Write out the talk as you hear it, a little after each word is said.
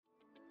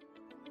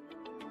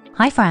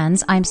Hi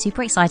friends, I'm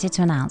super excited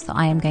to announce that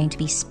I am going to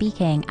be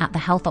speaking at the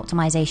Health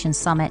Optimization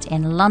Summit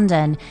in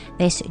London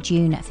this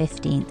June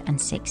 15th and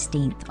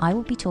 16th. I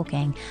will be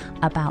talking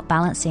about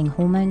balancing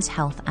hormones,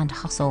 health and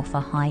hustle for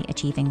high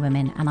achieving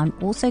women. And I'm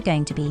also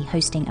going to be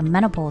hosting a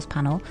menopause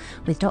panel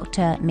with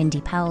Dr.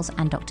 Mindy Pelz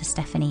and Dr.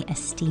 Stephanie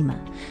Estima.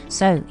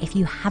 So if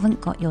you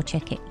haven't got your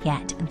ticket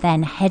yet,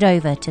 then head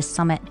over to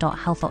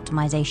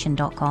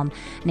summit.healthoptimization.com.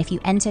 And if you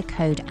enter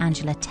code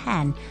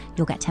Angela10,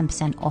 you'll get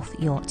 10% off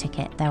your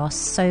ticket. There are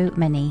so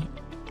many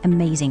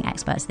amazing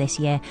experts this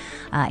year,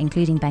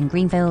 including Ben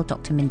Greenfield,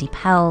 Dr. Mindy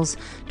Pelz,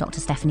 Dr.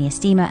 Stephanie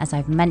Estima, as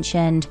I've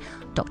mentioned,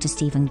 Dr.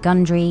 Stephen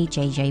Gundry,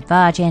 JJ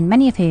Virgin,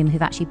 many of whom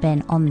who've actually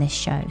been on this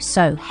show.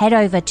 So head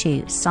over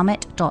to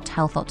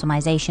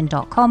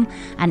summit.healthoptimization.com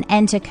and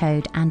enter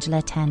code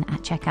Angela10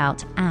 at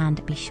checkout,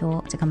 and be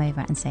sure to come over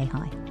and say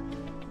hi.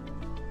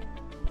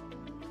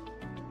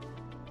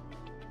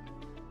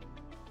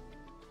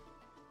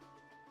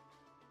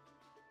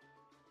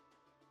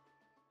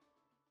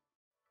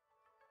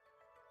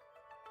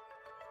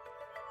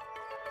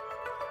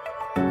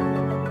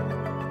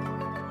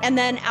 And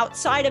then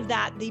outside of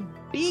that, the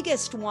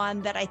biggest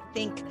one that I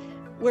think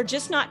we're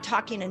just not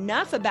talking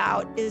enough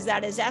about is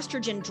that as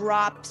estrogen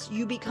drops,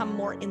 you become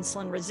more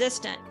insulin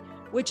resistant,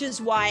 which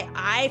is why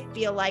I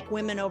feel like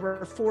women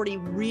over 40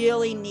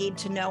 really need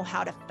to know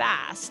how to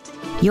fast.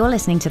 You're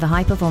listening to the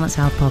High Performance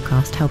Health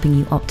Podcast, helping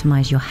you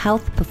optimize your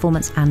health,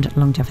 performance, and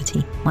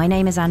longevity. My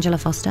name is Angela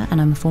Foster,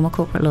 and I'm a former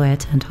corporate lawyer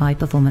turned high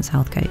performance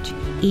health coach.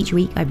 Each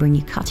week, I bring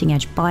you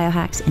cutting-edge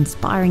biohacks,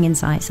 inspiring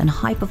insights, and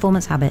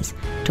high-performance habits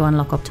to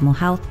unlock optimal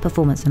health,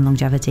 performance, and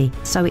longevity.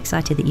 So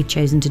excited that you've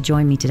chosen to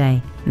join me today.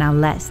 Now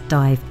let's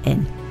dive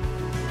in.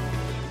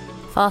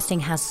 Fasting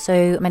has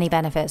so many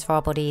benefits for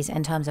our bodies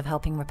in terms of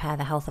helping repair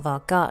the health of our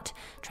gut,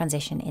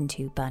 transition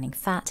into burning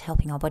fat,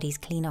 helping our bodies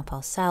clean up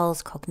our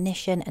cells,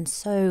 cognition, and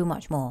so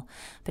much more.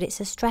 But it's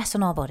a stress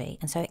on our body,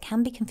 and so it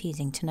can be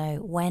confusing to know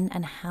when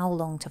and how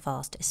long to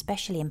fast,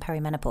 especially in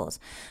perimenopause,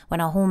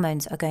 when our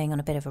hormones are going on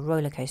a bit of a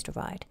roller coaster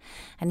ride.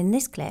 And in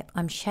this clip,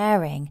 I'm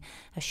sharing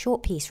a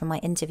short piece from my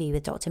interview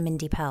with Dr.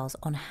 Mindy Pelz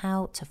on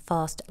how to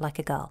fast like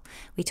a girl.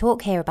 We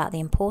talk here about the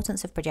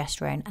importance of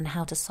progesterone and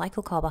how to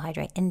cycle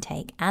carbohydrate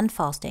intake and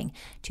fasting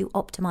to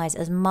optimize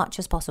as much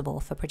as possible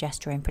for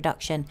progesterone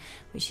production,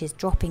 which is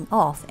dropping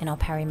off in our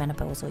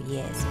perimenopausal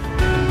years.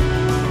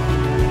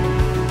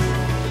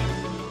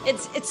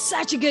 It's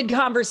such a good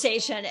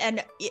conversation,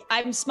 and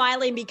I'm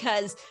smiling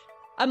because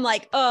I'm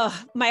like, oh,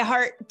 my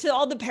heart to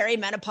all the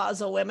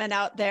perimenopausal women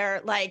out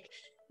there, like,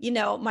 you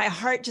know, my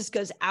heart just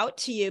goes out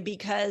to you,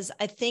 because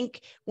I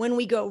think when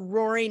we go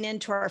roaring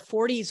into our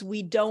 40s,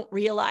 we don't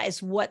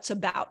realize what's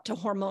about to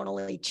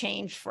hormonally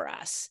change for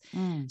us.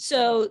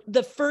 So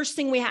the first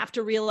thing we have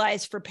to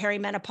realize for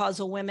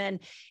perimenopausal women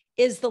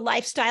is the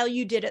lifestyle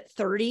you did at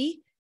 30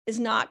 is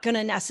not going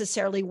to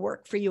necessarily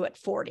work for you at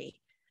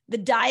 40. The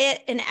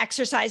diet and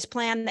exercise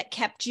plan that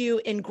kept you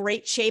in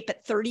great shape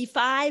at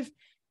 35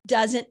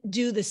 doesn't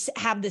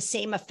have the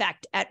same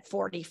effect at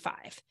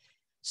 45.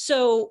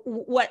 So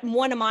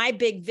one of my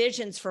big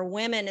visions for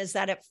women is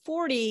that at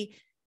 40,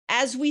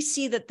 as we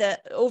see that the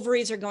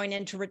ovaries are going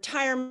into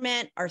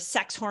retirement, our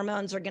sex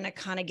hormones are going to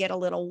kind of get a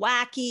little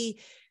wacky,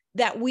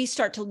 that we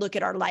start to look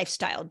at our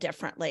lifestyle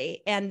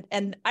differently.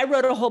 And I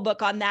wrote a whole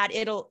book on that.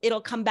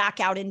 It'll come back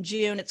out in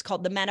June. It's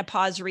called The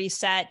Menopause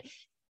Reset.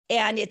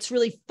 And it's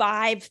really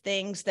 5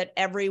 things that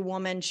every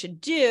woman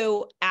should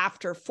do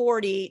after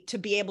 40 to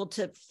be able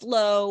to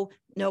flow,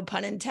 no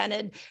pun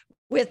intended,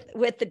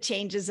 with the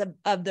changes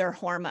of their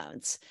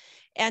hormones.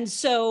 And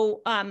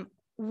so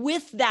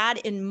with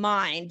that in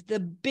mind, the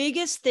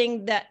biggest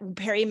thing that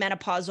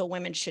perimenopausal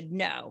women should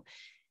know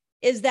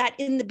is that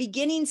in the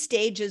beginning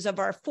stages of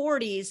our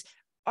 40s,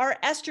 our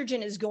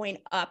estrogen is going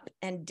up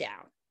and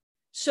down.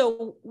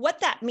 So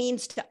what that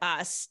means to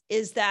us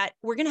is that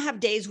we're going to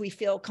have days we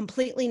feel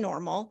completely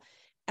normal,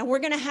 and we're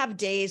going to have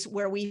days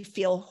where we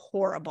feel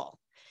horrible.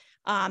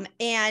 When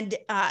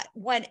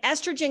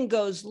estrogen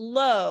goes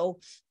low,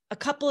 a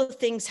couple of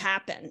things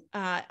happen.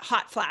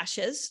 Hot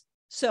flashes.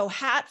 So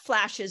hot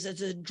flashes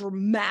is a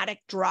dramatic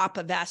drop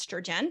of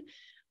estrogen.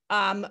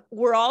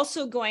 We're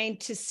also going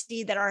to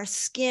see that our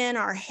skin,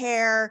 our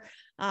hair,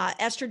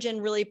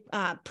 estrogen really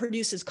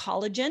produces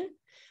collagen.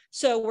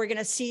 So we're going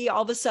to see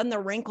all of a sudden the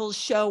wrinkles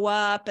show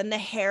up and the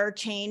hair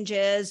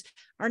changes,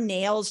 our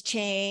nails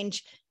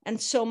change. And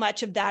so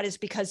much of that is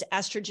because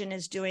estrogen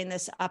is doing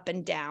this up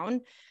and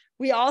down.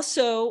 We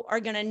also are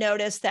going to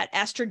notice that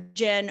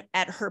estrogen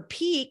at her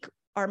peak,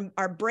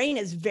 our brain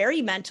is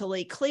very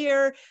mentally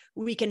clear.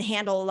 We can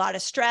handle a lot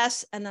of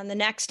stress. And then the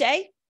next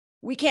day,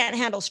 we can't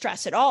handle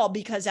stress at all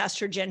because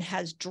estrogen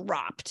has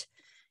dropped.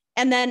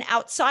 And then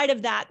outside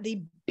of that,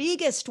 the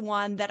biggest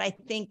one that I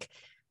think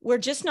we're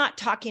just not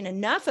talking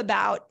enough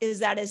about is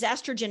that as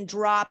estrogen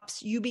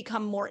drops, you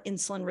become more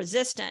insulin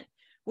resistant,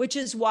 which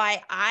is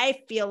why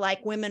I feel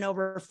like women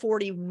over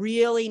 40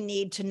 really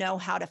need to know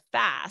how to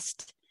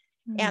fast.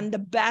 And the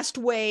best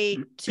way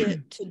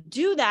to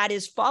do that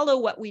is follow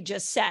what we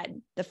just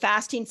said, the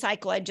fasting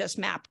cycle I just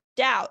mapped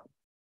out.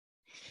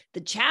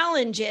 The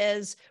challenge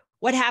is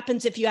what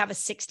happens if you have a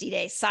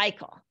 60-day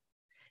cycle?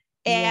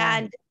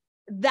 And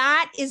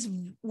that is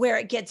where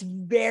it gets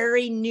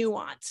very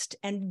nuanced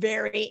and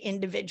very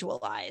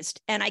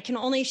individualized. And I can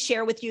only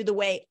share with you the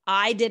way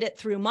I did it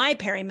through my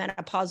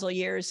perimenopausal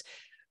years,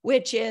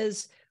 which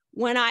is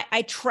when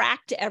I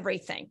tracked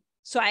everything.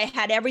 So I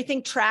had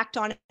everything tracked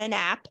on an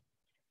app.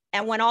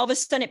 And when all of a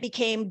sudden it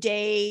became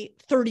day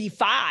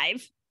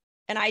 35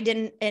 and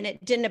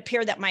it didn't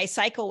appear that my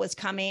cycle was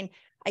coming,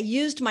 I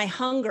used my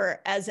hunger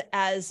as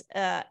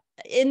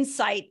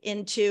insight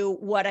into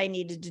what I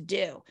needed to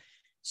do.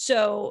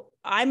 So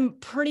I'm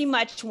pretty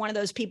much one of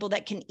those people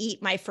that can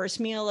eat my first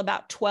meal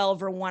about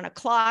 12 or 1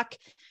 o'clock.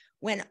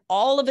 When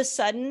all of a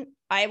sudden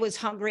I was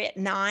hungry at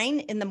 9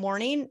 in the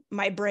morning,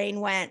 my brain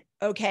went,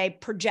 okay,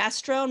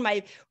 progesterone,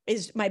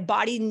 my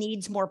body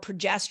needs more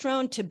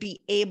progesterone to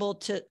be able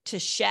to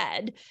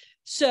shed.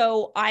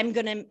 So I'm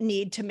going to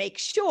need to make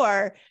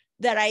sure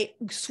that I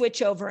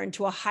switch over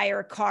into a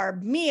higher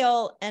carb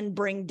meal and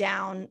bring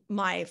down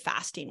my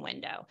fasting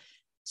window.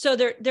 So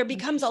there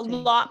becomes a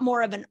lot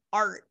more of an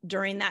art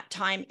during that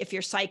time if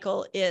your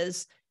cycle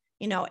is,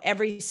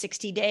 every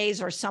 60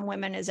 days, or some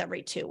women is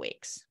every 2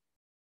 weeks.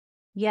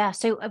 Yeah.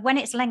 So when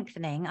it's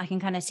lengthening, I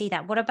can kind of see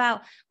that. What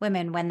about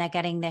women when they're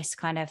getting this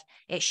kind of,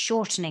 it's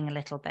shortening a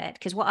little bit?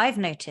 Because what I've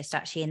noticed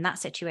actually in that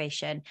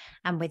situation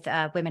and with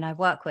women I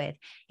work with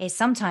is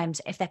sometimes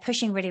if they're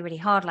pushing really, really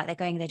hard, like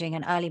they're doing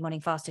an early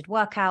morning fasted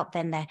workout,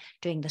 then they're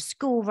doing the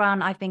school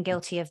run. I've been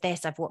guilty of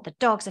this. I've walked the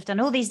dogs. I've done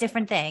all these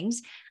different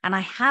things and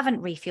I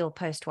haven't refueled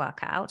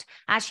post-workout.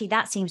 Actually,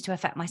 that seems to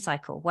affect my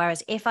cycle.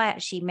 Whereas if I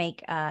actually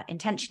make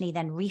intentionally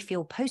then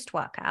refuel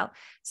post-workout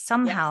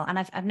somehow, and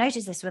I've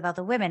noticed this with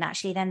other women,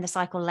 actually, then the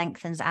cycle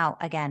lengthens out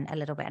again a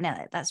little bit.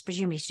 And that's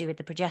presumably to do with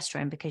the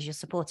progesterone because you're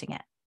supporting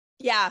it.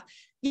 Yeah.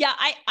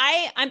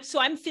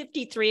 I'm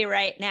 53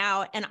 right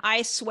now. And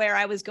I swear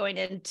I was going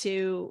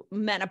into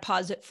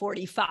menopause at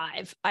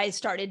 45. I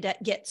started to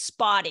get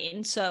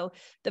spotting. So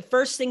the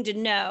first thing to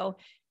know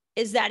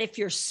is that if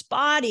you're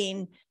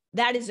spotting,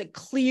 that is a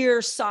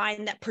clear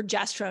sign that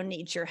progesterone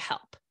needs your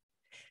help.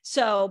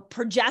 So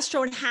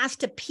progesterone has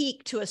to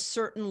peak to a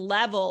certain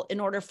level in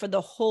order for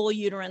the whole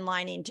uterine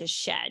lining to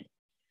shed.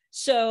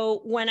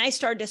 So when I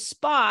started to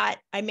spot,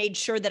 I made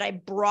sure that I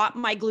brought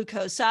my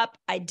glucose up.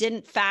 I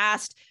didn't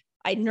fast.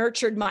 I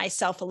nurtured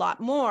myself a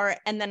lot more.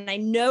 And then I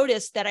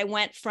noticed that I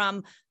went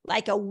from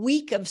like a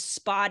week of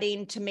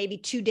spotting to maybe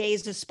 2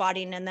 days of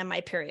spotting, and then my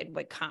period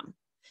would come.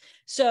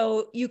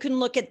 So you can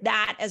look at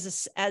that as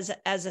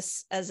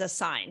a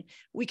sign.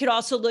 We could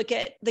also look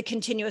at the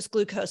continuous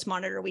glucose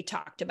monitor we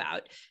talked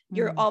about.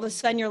 All of a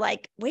sudden you're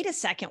like, wait a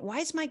second, why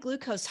is my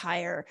glucose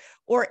higher?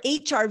 Or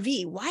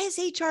HRV, why is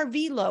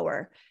HRV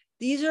lower?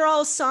 These are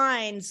all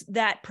signs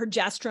that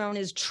progesterone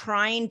is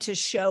trying to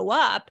show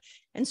up.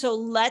 And so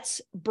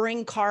let's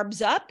bring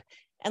carbs up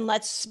and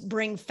let's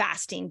bring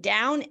fasting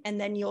down. And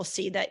then you'll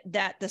see that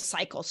the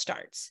cycle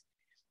starts.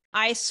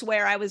 I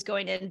swear I was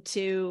going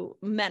into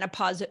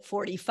menopause at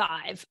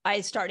 45. I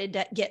started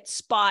to get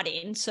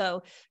spotting.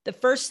 So the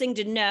first thing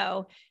to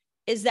know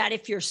is that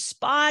if you're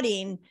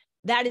spotting,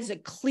 that is a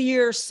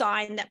clear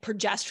sign that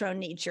progesterone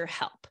needs your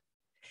help.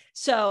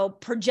 So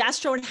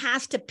progesterone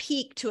has to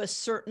peak to a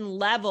certain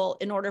level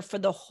in order for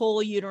the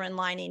whole uterine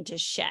lining to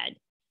shed.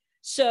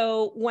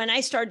 So when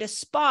I started to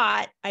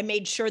spot, I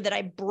made sure that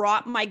I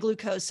brought my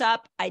glucose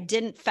up. I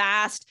didn't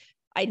fast.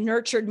 I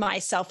nurtured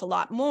myself a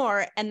lot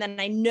more. And then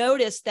I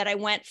noticed that I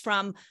went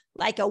from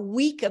like a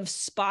week of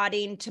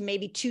spotting to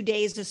maybe 2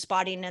 days of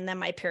spotting, and then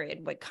my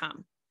period would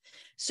come.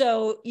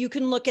 So you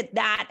can look at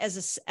that as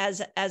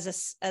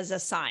a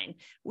sign.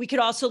 We could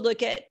also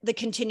look at the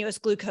continuous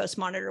glucose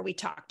monitor we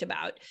talked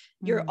about.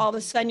 All of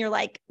a sudden you're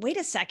like, wait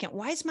a second,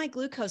 why is my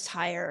glucose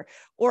higher?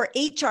 Or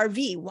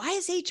HRV, why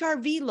is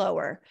HRV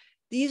lower?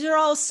 These are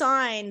all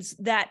signs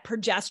that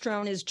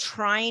progesterone is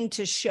trying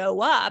to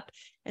show up.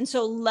 And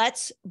so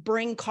let's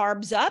bring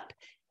carbs up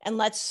and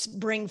let's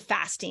bring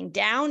fasting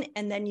down.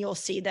 And then you'll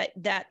see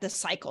that the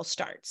cycle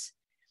starts.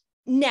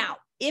 Now,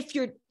 if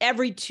you're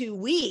every 2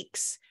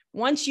 weeks,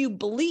 once you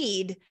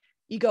bleed,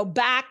 you go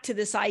back to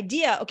this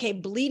idea, okay,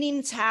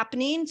 bleeding's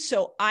happening.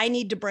 So I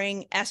need to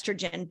bring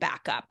estrogen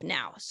back up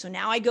now. So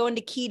now I go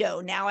into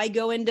keto. Now I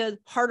go into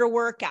harder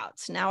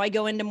workouts. Now I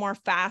go into more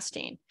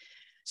fasting.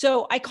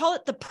 So I call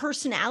it the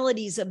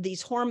personalities of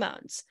these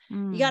hormones.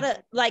 You got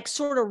to like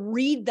sort of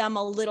read them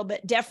a little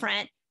bit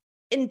different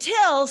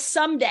until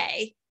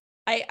someday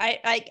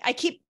I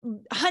keep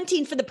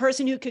hunting for the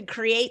person who could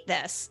create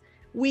this.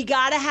 We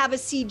got to have a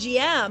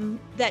CGM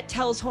that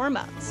tells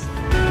hormones.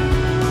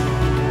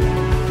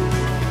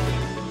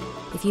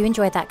 If you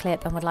enjoyed that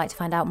clip and would like to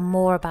find out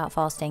more about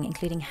fasting,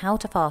 including how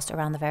to fast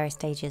around the various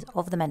stages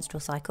of the menstrual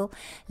cycle,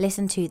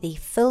 listen to the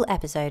full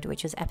episode,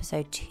 which was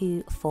episode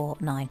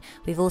 249.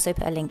 We've also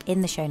put a link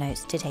in the show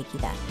notes to take you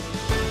there.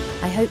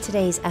 I hope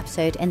today's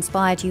episode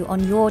inspired you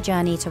on your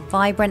journey to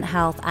vibrant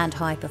health and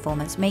high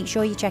performance. Make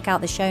sure you check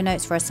out the show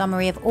notes for a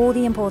summary of all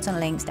the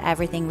important links to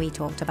everything we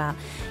talked about.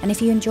 And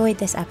if you enjoyed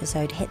this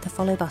episode, hit the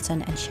follow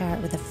button and share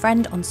it with a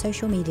friend on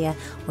social media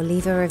or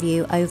leave a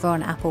review over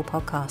on Apple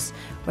Podcasts.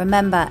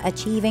 Remember,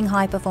 achieving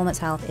high performance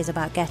health is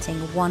about getting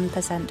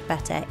 1%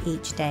 better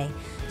each day.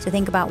 So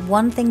think about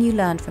one thing you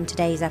learned from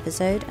today's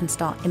episode and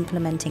start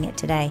implementing it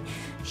today.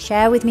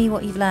 Share with me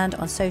what you've learned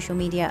on social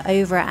media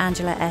over at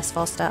Angela S.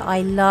 Foster.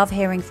 I love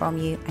hearing from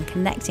you and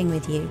connecting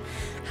with you.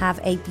 Have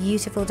a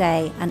beautiful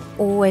day, and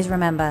always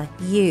remember,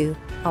 you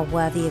are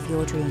worthy of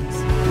your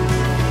dreams.